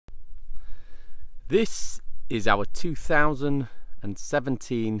This is our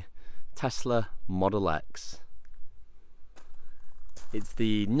 2017 Tesla Model X. It's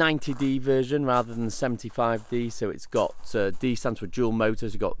the 90D version rather than the 75D, so it's got D stands for dual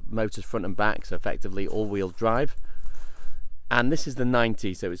motors. You've got motors front and back, so effectively all-wheel drive. And this is the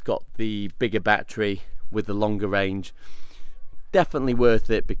 90, so it's got the bigger battery with the longer range. Definitely worth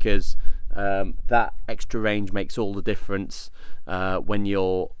it because that extra range makes all the difference when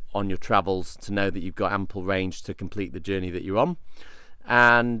you're on your travels, to know that you've got ample range to complete the journey that you're on.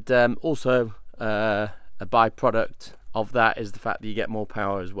 And also a byproduct of that is the fact that you get more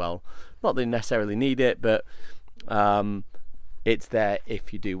power as well. Not that you necessarily need it, but it's there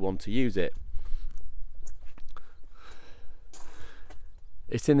if you do want to use it.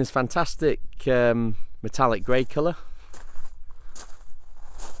 It's in this fantastic metallic grey colour,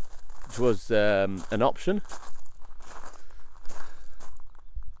 which was an option.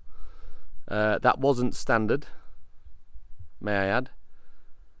 That wasn't standard, may I add,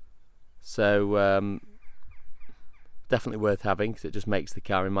 so definitely worth having because it just makes the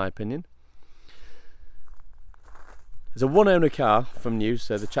car, in my opinion. It's a one-owner car from new,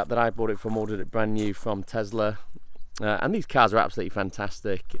 so the chap that I bought it from ordered it brand new from Tesla, and these cars are absolutely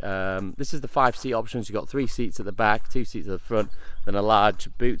fantastic. This is the 5-seat options. You've got 3 seats at the back, 2 seats at the front, then a large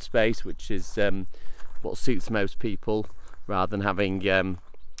boot space, which is what suits most people, rather than having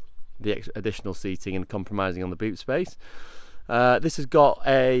the additional seating and compromising on the boot space. This has got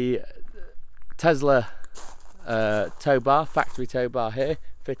a Tesla towbar, factory towbar here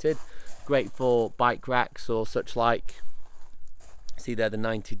fitted, great for bike racks or such like. See there, the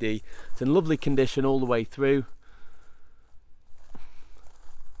 90D. It's in lovely condition all the way through,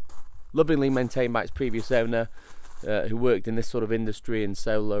 lovingly maintained by its previous owner, who worked in this sort of industry in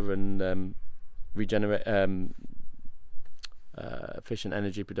solar and efficient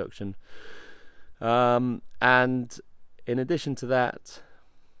energy production. And in addition to that,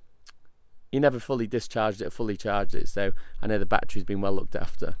 he never fully discharged it or fully charged it, so I know the battery's been well looked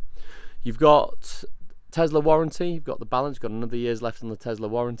after. You've got Tesla warranty, you've got the balance, you've got another year's left on the Tesla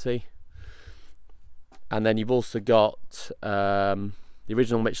warranty, and then you've also got the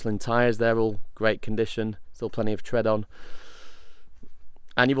original Michelin tyres. They're all great condition, still plenty of tread on,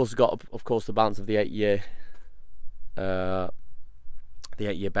 and you've also got, of course, the balance of the 8-year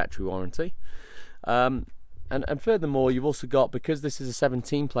battery warranty. And furthermore, you've also got, because this is a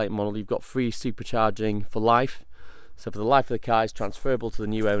 17 plate model, you've got free supercharging for life. So for the life of the car, it's transferable to the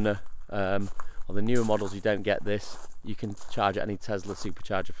new owner. On the newer models, you don't get this. You can charge at any Tesla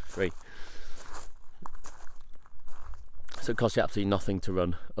supercharger for free. So it costs you absolutely nothing to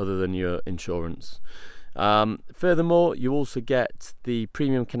run other than your insurance. Furthermore, you also get the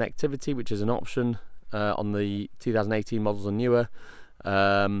premium connectivity, which is an option on the 2018 models and newer.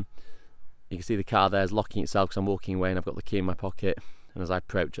 You can see the car there is locking itself because I'm walking away and I've got the key in my pocket, and as I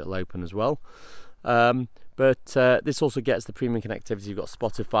approach it'll open as well. But this also gets the premium connectivity. You've got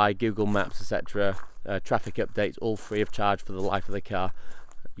Spotify, Google Maps, etc. Traffic updates, all free of charge for the life of the car.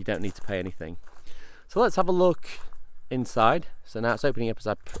 You don't need to pay anything. So let's have a look inside. So now it's opening up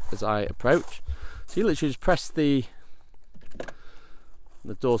as I approach. So you literally just press the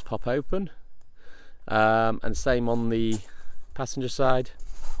doors pop open, and same on the passenger side.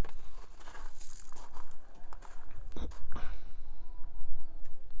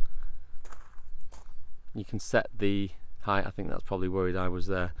 You can set the height. I think that's probably worried I was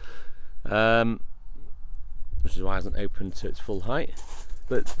there, which is why it hasn't opened to its full height.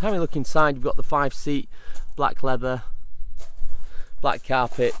 But having a look inside, you've got the 5-seat, black leather, black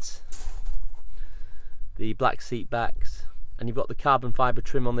carpet, the black seat backs, and you've got the carbon fibre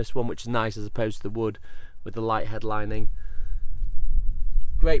trim on this one, which is nice as opposed to the wood with the light headlining.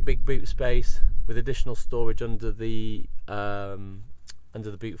 Great big boot space with additional storage under the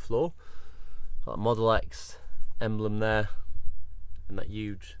boot floor. Got a Model X emblem there, and that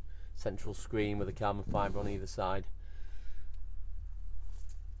huge central screen with a carbon fibre on either side.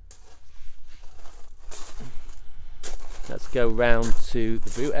 Let's go round to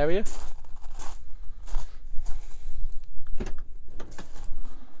the boot area.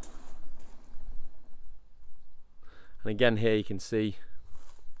 And again, here you can see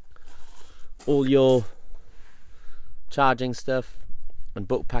all your charging stuff and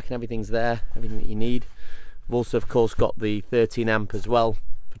book pack and everything's there, everything that you need. We've also, of course, got the 13 amp as well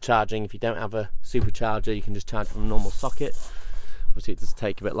for charging. If you don't have a supercharger, you can just charge from a normal socket. Obviously, it does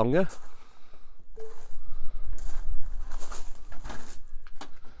take a bit longer.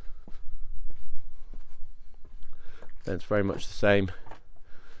 Then it's very much the same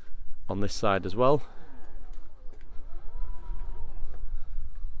on this side as well.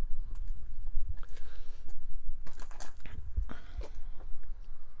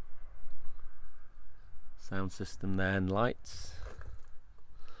 sound system there and lights.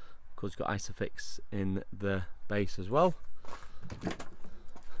 Of course, you've got Isofix in the base as well.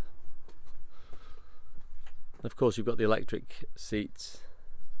 Of course, you've got the electric seats,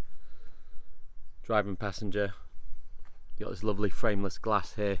 driver and passenger. You've got this lovely frameless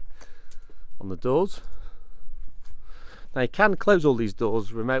glass here on the doors. Now you can close all these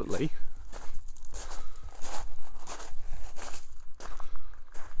doors remotely.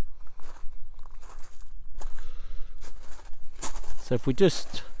 So if we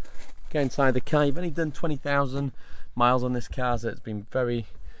just go inside the car, you've only done 20,000 miles on this car, so it's very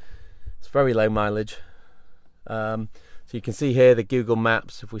low mileage. So you can see here the Google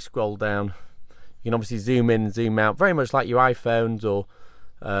Maps. If we scroll down, you can obviously zoom in and zoom out, very much like your iPhones or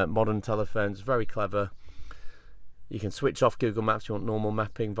modern telephones. Very clever. You can switch off Google Maps if you want normal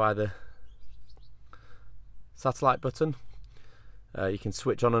mapping via the satellite button. You can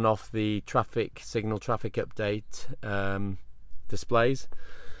switch on and off the traffic update displays,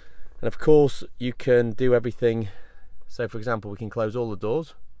 and of course you can do everything. So for example, we can close all the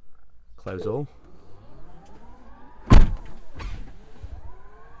doors, close all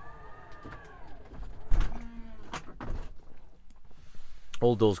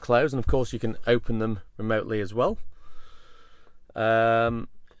doors close, and of course you can open them remotely as well.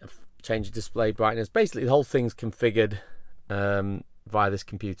 Change the display brightness. Basically the whole thing's configured via this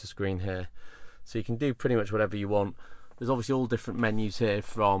computer screen here, so you can do pretty much whatever you want. There's obviously all different menus here,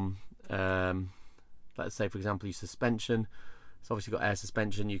 from let's say for example your suspension. It's obviously got air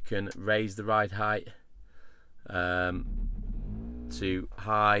suspension. You can raise the ride height to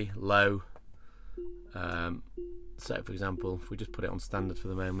high, low. So for example, if we just put it on standard for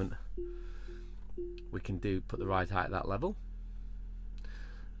the moment, we can put the ride height at that level.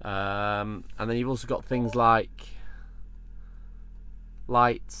 And then you've also got things like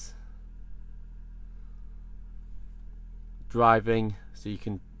lights, driving, so you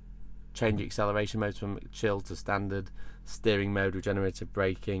can change the acceleration modes from chill to standard, steering mode, regenerative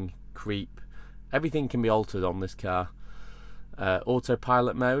braking, creep. Everything can be altered on this car.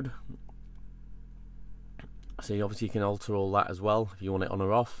 Autopilot mode, so you can alter all that as well if you want it on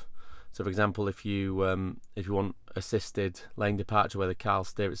or off. So for example, if you want assisted lane departure where the car will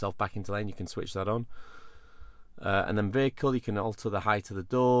steer itself back into lane, you can switch that on. And then vehicle, you can alter the height of the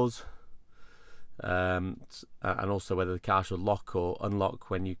doors, and also whether the car should lock or unlock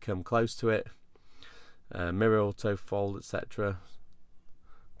when you come close to it. Mirror auto fold, etc.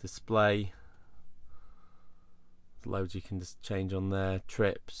 Display, there's loads you can just change on there.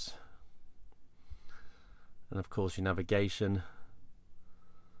 Trips, and of course your navigation.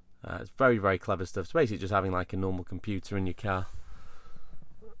 It's very clever stuff. It's basically just having like a normal computer in your car.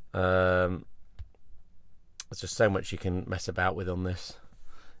 There's just so much you can mess about with on this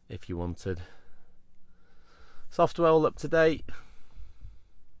if you wanted. Software all up to date.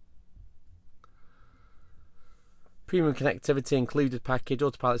 Premium connectivity included package.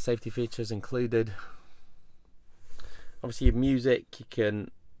 Autopilot safety features included. Obviously your music, you can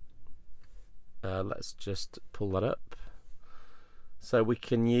let's just pull that up. So we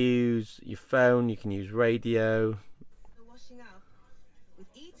can use your phone, you can use radio,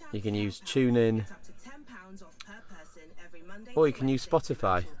 you can use TuneIn, or you can use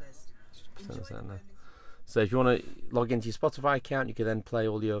Spotify. So if you want to log into your Spotify account, you can then play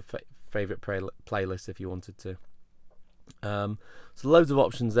all your favourite playlists if you wanted to. So loads of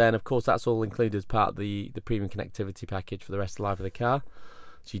options there, and of course that's all included as part of the premium connectivity package for the rest of the life of the car.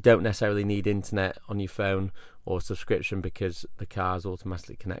 So you don't necessarily need internet on your phone or subscription because the car is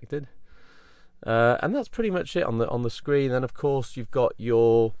automatically connected. And that's pretty much it on the screen. Then of course you've got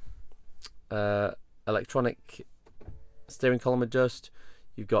your electronic steering column adjust.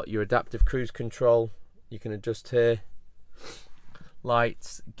 You've got your adaptive cruise control. You can adjust here.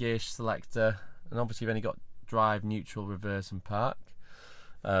 Lights, gear selector, and obviously you've only got drive, neutral, reverse, and park.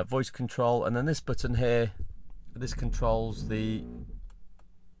 Voice control, and then this button here. This controls the.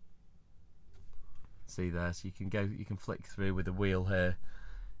 See there, so you can flick through with the wheel here.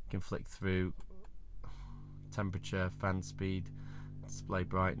 You can flick through temperature, fan speed, display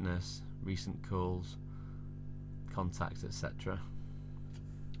brightness, recent calls, contacts, etc.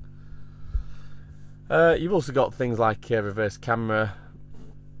 You've also got things like reverse camera,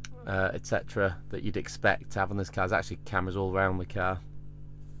 etc. that you'd expect to have on this car. There's actually cameras all around the car.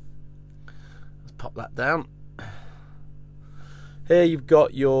 Let's pop that down. Here you've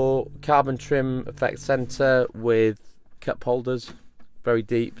got your carbon trim effect center with cup holders, very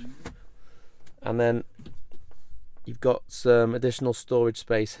deep, and then you've got some additional storage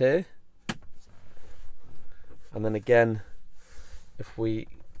space here. And then again, if we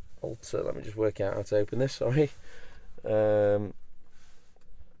alter. Let me just work out how to open this. Sorry. Oh,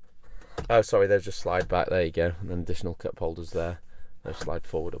 sorry. There's just slide back. There you go. And then additional cup holders there. No slide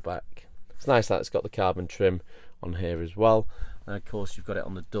forward or back. It's nice that it's got the carbon trim on here as well. And of course, you've got it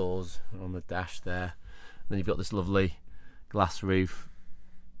on the doors and on the dash there. And then you've got this lovely glass roof,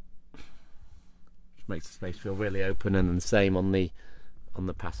 which makes the space feel really open. And then the same on the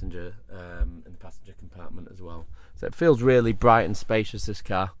passenger in the passenger compartment as well. So it feels really bright and spacious, this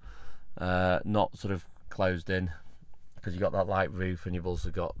car, not sort of closed in, because you've got that light roof and you've also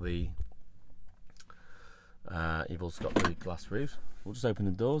got the glass roof. We'll just open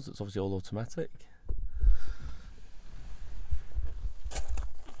the doors. It's obviously all automatic.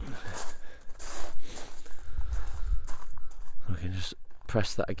 We can just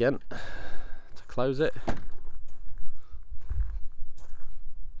press that again to close it.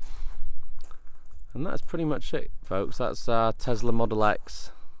 And that's pretty much it, folks. That's our Tesla Model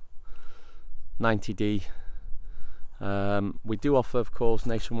X 90D. We do offer, of course,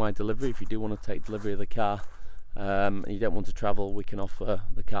 nationwide delivery. If you do want to take delivery of the car and you don't want to travel, we can offer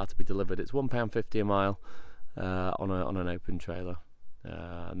the car to be delivered. It's £1.50 a mile on an open trailer,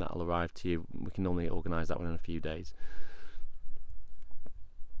 and that'll arrive to you. We can normally organise that one in a few days.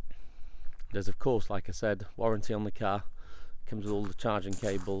 There's, of course, like I said, warranty on the car. Comes with all the charging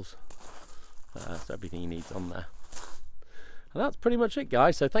cables. So everything you need on there. And that's pretty much it,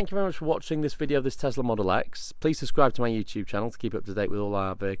 guys. So thank you very much for watching this video of this Tesla Model X. Please subscribe to my YouTube channel to keep up to date with all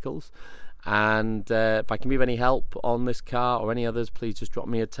our vehicles. And if I can be of any help on this car or any others, please just drop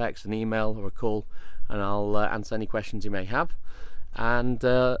me a text, an email or a call, and I'll answer any questions you may have. And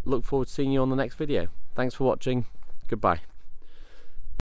look forward to seeing you on the next video. Thanks for watching. Goodbye.